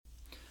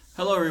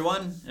Hello,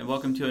 everyone, and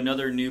welcome to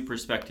another New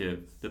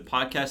Perspective, the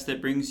podcast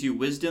that brings you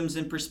wisdoms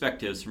and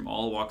perspectives from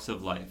all walks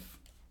of life.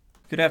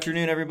 Good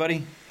afternoon,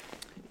 everybody.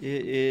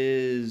 It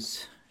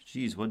is,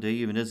 what day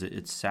even is it?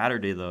 It's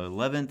Saturday, the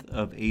 11th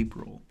of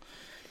April.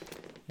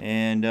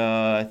 And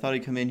I thought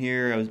I'd come in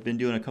here. I've been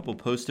doing a couple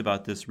posts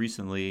about this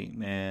recently,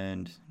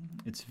 and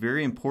it's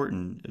very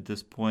important at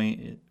this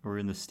point, or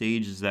in the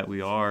stages that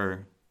we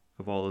are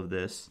of all of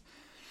this,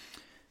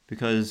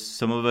 because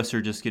some of us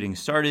are just getting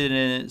started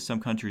in it. Some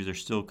countries are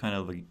still kind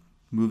of like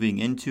moving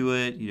into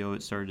it. You know,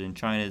 it started in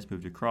China, it's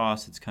moved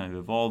across, it's kind of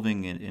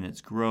evolving and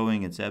it's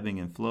growing, it's ebbing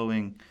and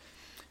flowing.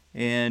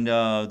 And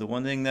the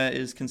one thing that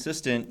is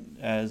consistent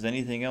as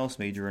anything else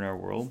major in our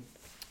world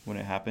when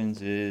it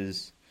happens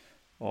is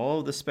all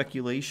of the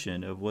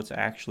speculation of what's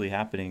actually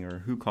happening, or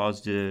who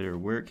caused it, or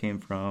where it came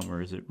from, or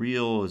is it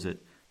real, is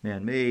it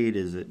man-made,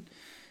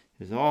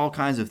 there's all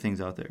kinds of things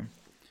out there.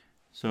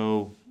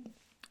 So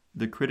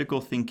the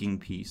critical thinking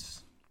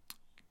piece,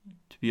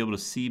 to be able to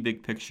see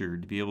big picture,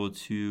 to be able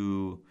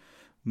to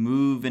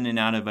move in and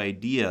out of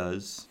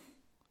ideas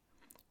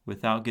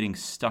without getting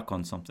stuck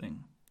on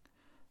something,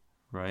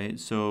 right?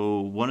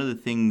 So one of the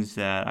things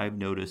that I've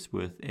noticed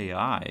with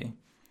AI,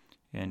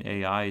 and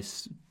AI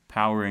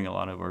powering a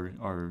lot of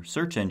our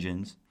search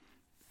engines,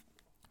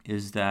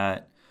 is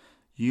that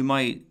you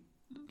might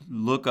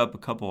look up a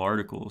couple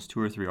articles,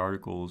 2 or 3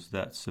 articles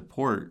that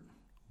support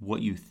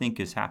what you think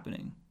is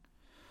happening.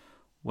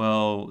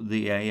 Well,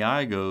 the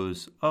AI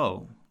goes,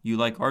 oh, you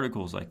like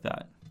articles like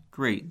that.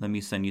 Great, let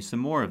me send you some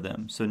more of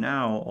them. So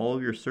now all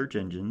of your search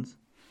engines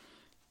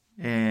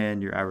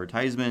and your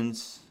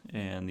advertisements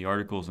and the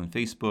articles on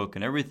Facebook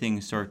and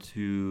everything start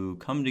to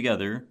come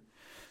together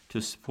to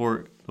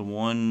support the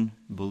one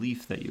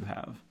belief that you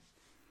have.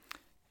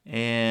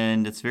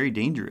 And it's very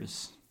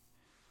dangerous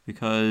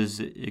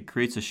because it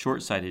creates a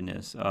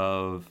short-sightedness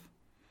of,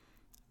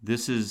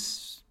 this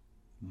is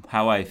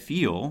how I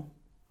feel,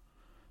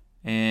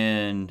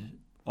 and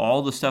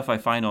all the stuff I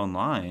find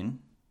online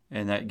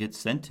and that gets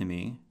sent to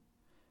me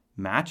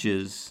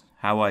matches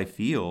how I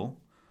feel,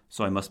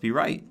 so I must be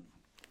right.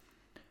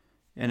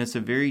 And it's a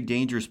very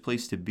dangerous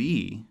place to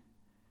be,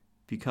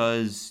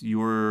 because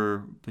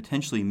you're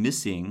potentially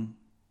missing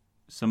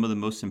some of the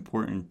most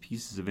important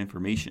pieces of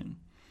information.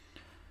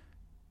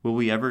 Will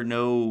we ever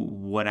know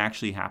what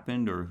actually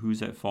happened or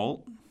who's at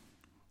fault?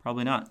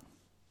 Probably not.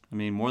 I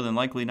mean, more than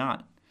likely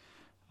not.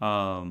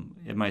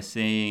 Am I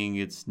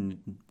saying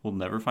we'll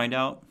never find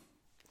out?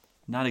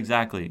 Not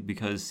exactly,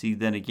 because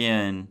then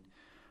again,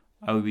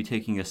 I would be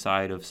taking a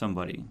side of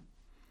somebody.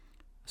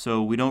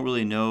 So we don't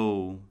really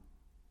know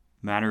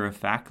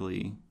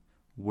matter-of-factly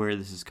where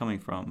this is coming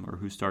from, or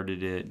who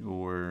started it,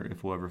 or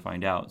if we'll ever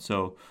find out.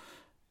 So,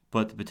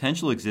 but the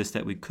potential exists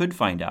that we could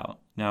find out.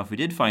 Now, if we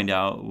did find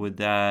out, would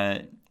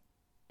that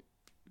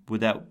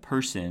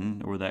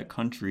person or that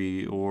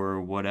country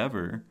or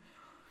whatever,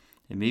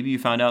 and maybe you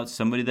found out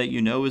somebody that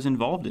you know is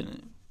involved in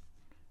it,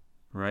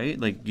 right?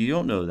 Like, you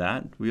don't know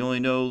that. We only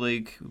know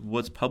like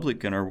what's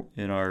public in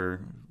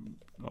our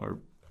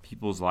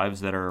people's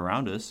lives that are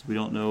around us. We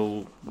don't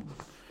know,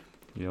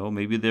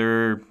 maybe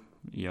they're,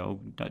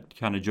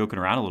 kind of joking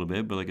around a little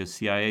bit, but like a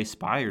CIA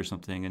spy or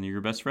something, and you're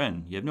your best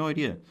friend. You have no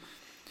idea.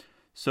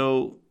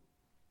 So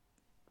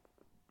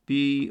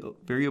be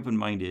very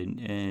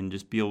open-minded and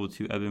just be able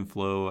to ebb and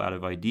flow out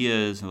of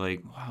ideas, and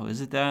like, wow, is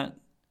it that?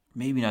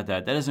 Maybe not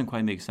that. That doesn't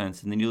quite make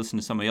sense. And then you listen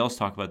to somebody else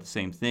talk about the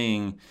same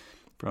thing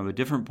from a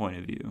different point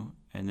of view.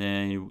 And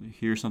then you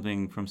hear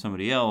something from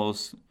somebody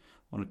else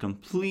on a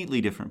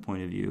completely different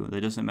point of view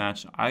that doesn't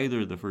match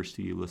either of the first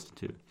two you listened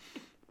to.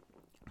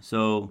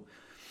 So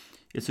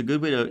it's a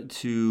good way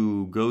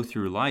to go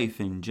through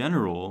life in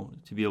general,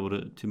 to be able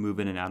to move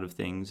in and out of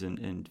things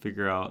and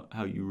figure out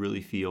how you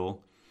really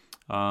feel.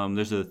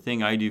 There's a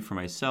thing I do for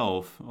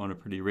myself on a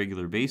pretty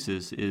regular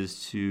basis,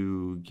 is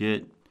to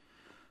get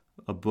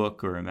a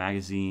book or a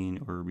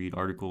magazine or read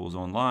articles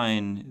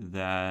online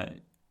that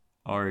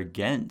are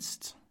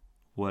against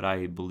what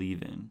I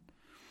believe in.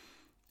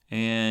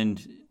 And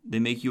they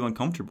make you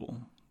uncomfortable.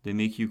 They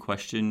make you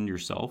question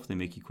yourself. They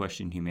make you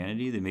question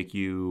humanity. They make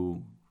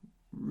you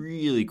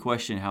really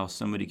question how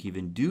somebody can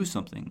even do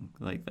something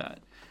like that.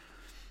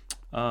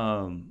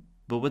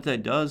 But what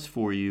that does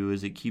for you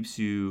is it keeps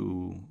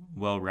you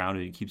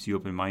well-rounded. It keeps you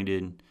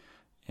open-minded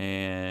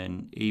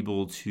and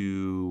able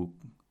to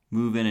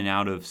move in and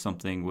out of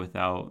something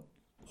without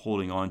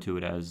holding on to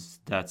it as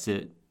that's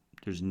it.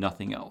 There's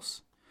nothing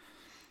else.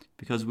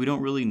 Because we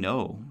don't really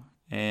know.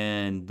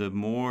 And the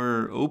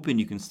more open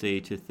you can stay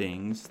to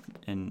things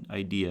and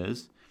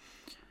ideas,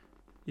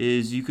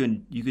 is you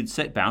could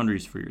set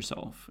boundaries for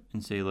yourself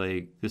and say,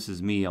 like, this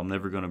is me, I'm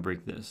never going to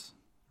break this,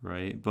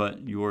 right?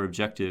 But your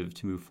objective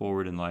to move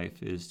forward in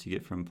life is to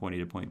get from point A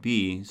to point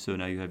B. So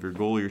now you have your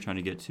goal you're trying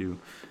to get to.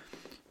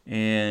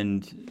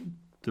 And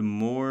the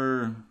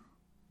more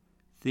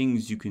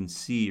things you can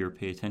see or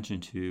pay attention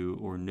to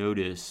or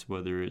notice,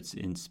 whether it's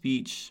in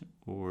speech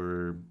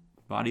or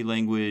body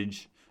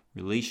language,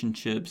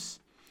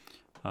 relationships,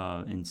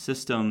 in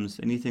systems,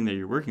 anything that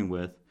you're working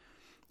with,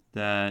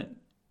 that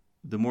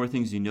the more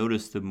things you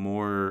notice, the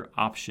more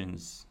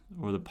options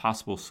or the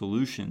possible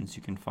solutions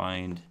you can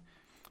find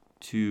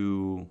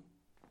to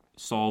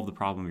solve the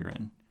problem you're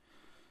in.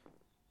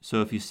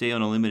 So if you stay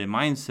on a limited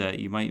mindset,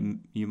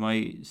 you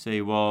might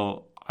say,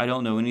 well, I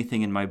don't know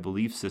anything in my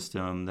belief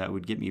system that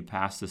would get me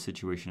past the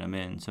situation I'm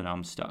in, so now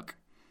I'm stuck.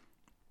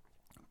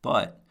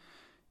 But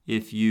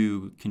if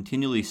you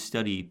continually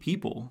study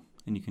people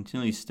and you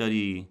continually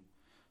study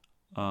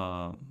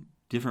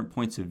different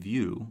points of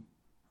view,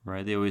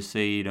 right? They always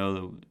say,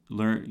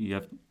 learn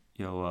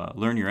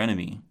your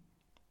enemy.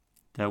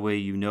 That way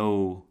you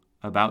know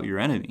about your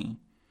enemy,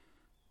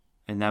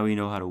 and that way you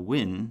know how to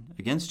win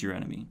against your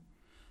enemy,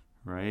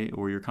 right?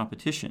 Or your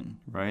competition,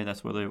 right?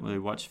 That's why they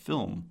watch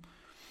film.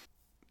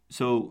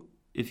 So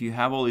if you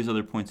have all these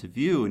other points of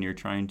view and you're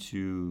trying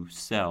to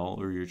sell,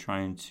 or you're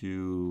trying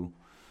to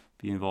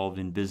be involved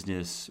in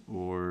business,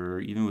 or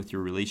even with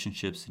your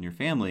relationships and your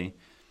family,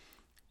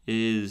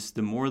 is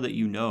the more that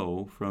you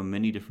know from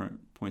many different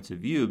points of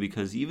view,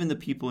 because even the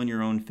people in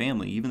your own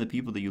family, even the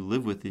people that you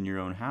live with in your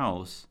own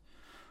house,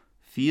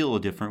 feel a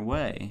different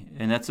way.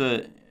 And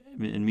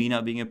and me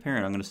not being a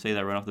parent, I'm going to say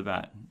that right off the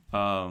bat.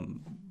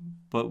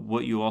 But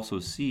what you also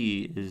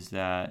see is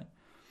that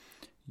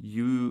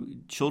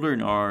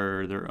children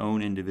are their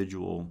own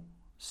individual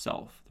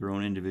self, their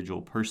own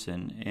individual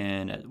person,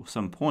 and at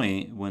some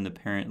point when the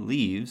parent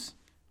leaves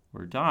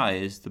or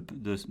dies,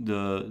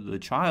 the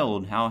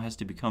child now has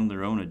to become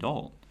their own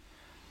adult.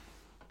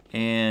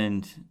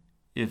 And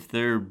if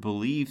their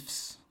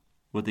beliefs,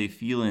 what they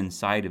feel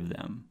inside of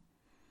them,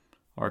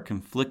 are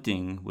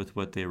conflicting with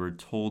what they were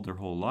told their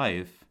whole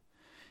life,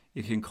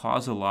 it can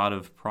cause a lot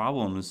of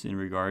problems in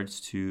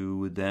regards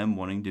to them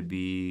wanting to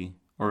be,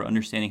 or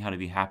understanding how to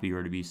be happy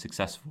or to be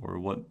successful, or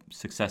what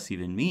success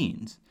even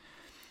means.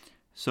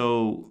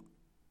 So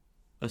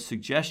a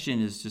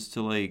suggestion is just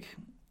to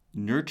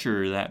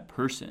nurture that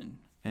person,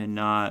 and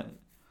not,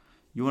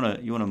 you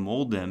want to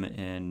mold them.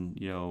 And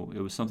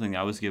it was something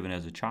I was given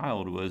as a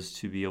child, was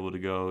to be able to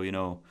go,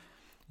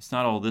 it's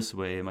not all this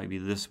way, it might be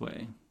this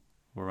way.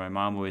 Or my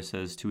mom always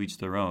says, to each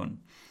their own.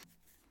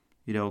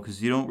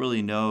 Because you don't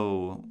really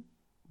know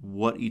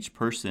what each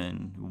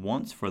person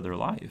wants for their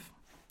life.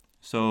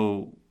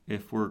 So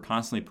if we're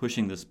constantly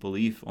pushing this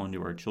belief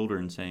onto our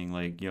children, saying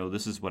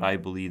this is what I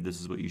believe,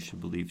 this is what you should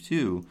believe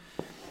too,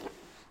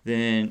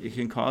 then it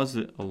can cause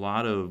a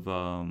lot of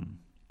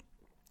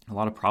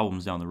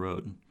problems down the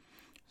road.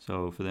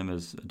 So for them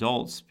as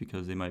adults,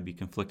 because they might be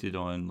conflicted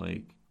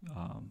on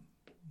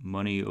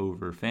money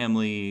over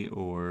family,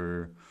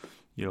 or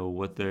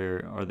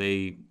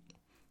do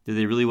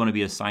they really want to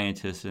be a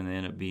scientist and they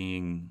end up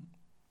being,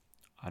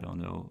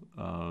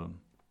 a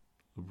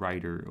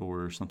writer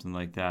or something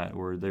like that,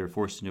 or they're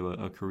forced into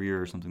a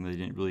career or something they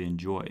didn't really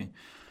enjoy.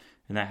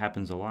 And that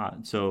happens a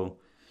lot. So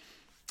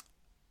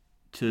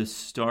to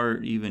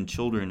start even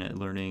children at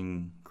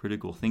learning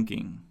critical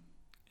thinking,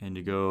 and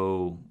to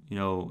go,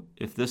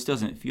 if this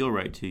doesn't feel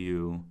right to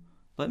you,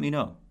 let me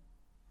know,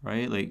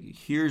 right?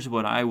 Here's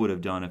what I would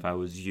have done if I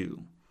was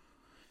you.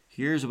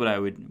 Here's what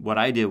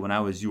I did when I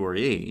was your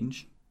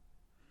age.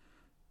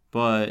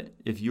 But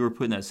if you were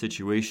put in that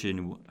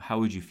situation, how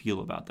would you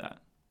feel about that?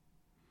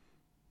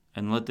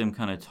 And let them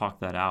kind of talk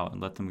that out,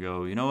 and let them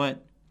go, you know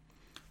what?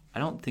 I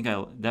don't think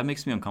that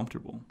makes me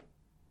uncomfortable.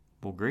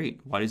 Well,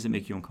 great. Why does it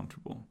make you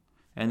uncomfortable?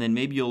 And then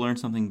maybe you'll learn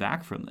something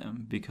back from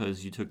them,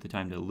 because you took the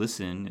time to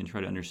listen and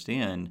try to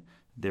understand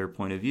their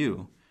point of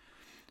view.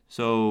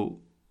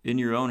 So in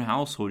your own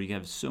household, you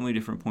have so many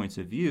different points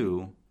of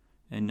view,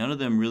 and none of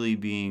them really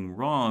being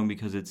wrong,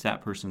 because it's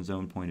that person's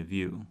own point of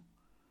view.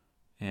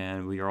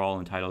 And we are all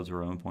entitled to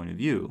our own point of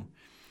view.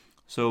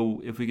 So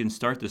if we can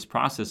start this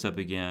process up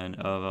again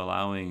of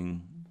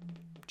allowing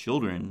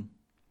children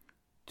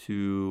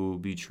to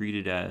be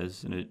treated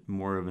as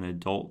more of an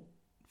adult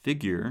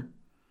figure,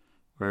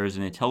 or as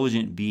an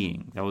intelligent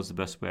being, that was the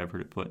best way I've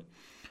heard it put.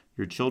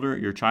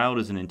 Your child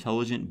is an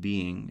intelligent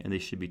being, and they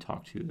should be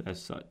talked to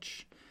as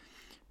such.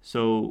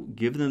 So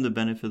give them the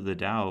benefit of the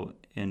doubt,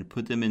 and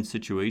put them in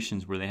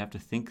situations where they have to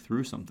think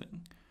through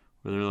something,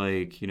 where they're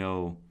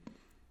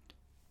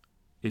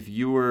even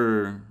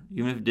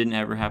if it didn't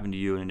ever happen to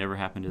you and it never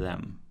happened to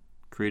them,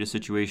 create a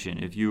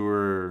situation. If you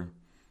were,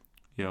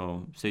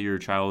 say your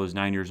child is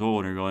 9 years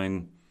old, and you're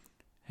going,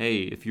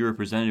 hey, if you were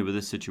presented with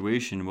this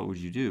situation, what would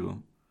you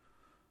do?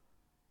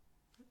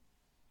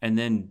 And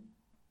then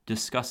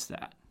discuss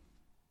that.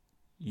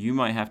 You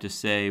might have to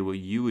say what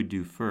you would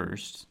do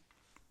first,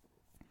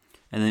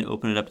 and then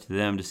open it up to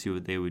them to see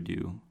what they would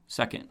do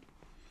second.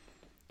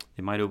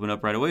 They might open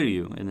up right away to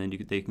you, and then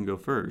they can go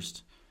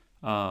first.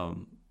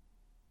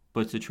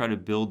 But to try to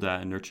build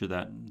that and nurture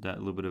that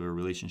little bit of a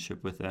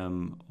relationship with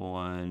them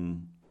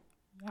on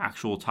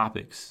actual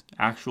topics,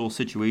 actual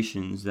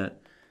situations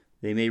that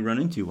they may run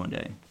into one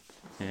day,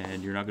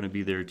 and you're not going to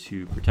be there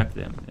to protect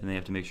them, and they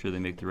have to make sure they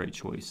make the right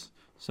choice.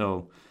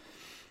 So,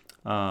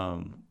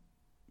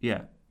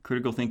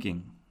 critical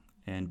thinking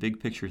and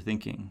big picture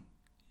thinking,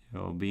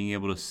 being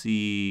able to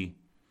see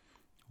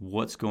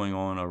what's going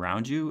on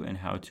around you and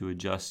how to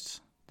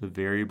adjust the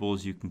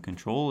variables you can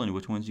control and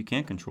which ones you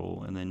can't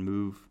control, and then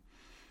move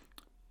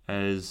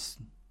as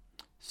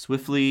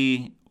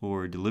swiftly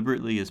or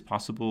deliberately as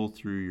possible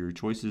through your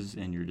choices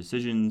and your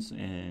decisions.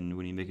 And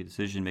when you make a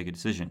decision, make a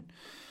decision.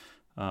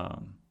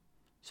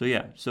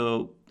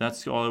 So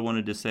that's all I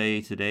wanted to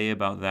say today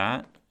about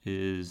that,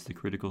 is the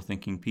critical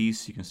thinking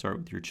piece. You can start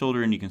with your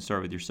children. You can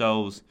start with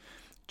yourselves.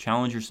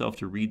 Challenge yourself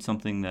to read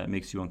something that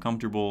makes you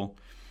uncomfortable.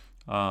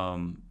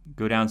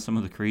 Go down some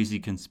of the crazy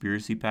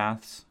conspiracy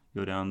paths.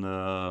 Go down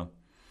the,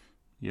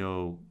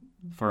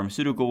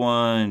 pharmaceutical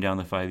one, down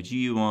the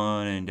 5G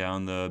one, and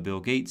down the Bill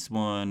Gates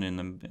one, and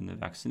the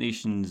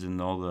vaccinations,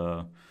 and all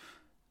the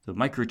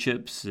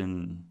microchips,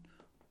 and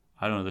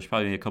I don't know. There's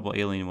probably a couple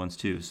alien ones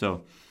too.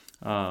 So,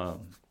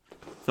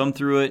 thumb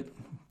through it,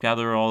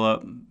 gather it all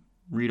up,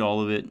 read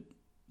all of it,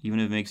 even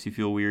if it makes you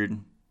feel weird.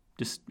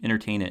 Just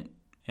entertain it,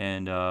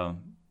 and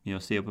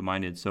stay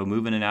open-minded. So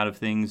move in and out of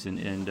things,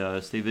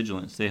 and stay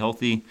vigilant, stay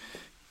healthy,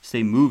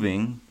 stay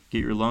moving.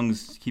 Keep your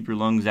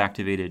lungs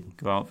activated.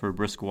 Go out for a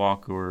brisk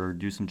walk or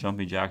do some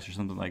jumping jacks or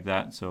something like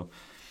that. So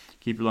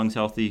keep your lungs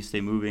healthy,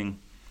 stay moving,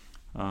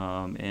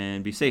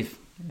 and be safe.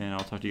 And I'll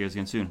talk to you guys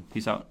again soon.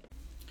 Peace out.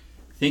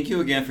 Thank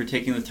you again for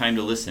taking the time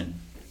to listen.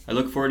 I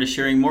look forward to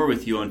sharing more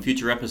with you on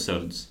future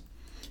episodes.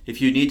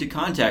 If you need to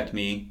contact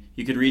me,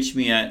 you can reach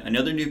me at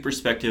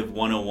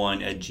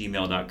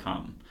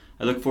anothernewperspective101@gmail.com.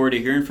 I look forward to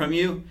hearing from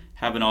you.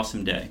 Have an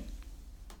awesome day.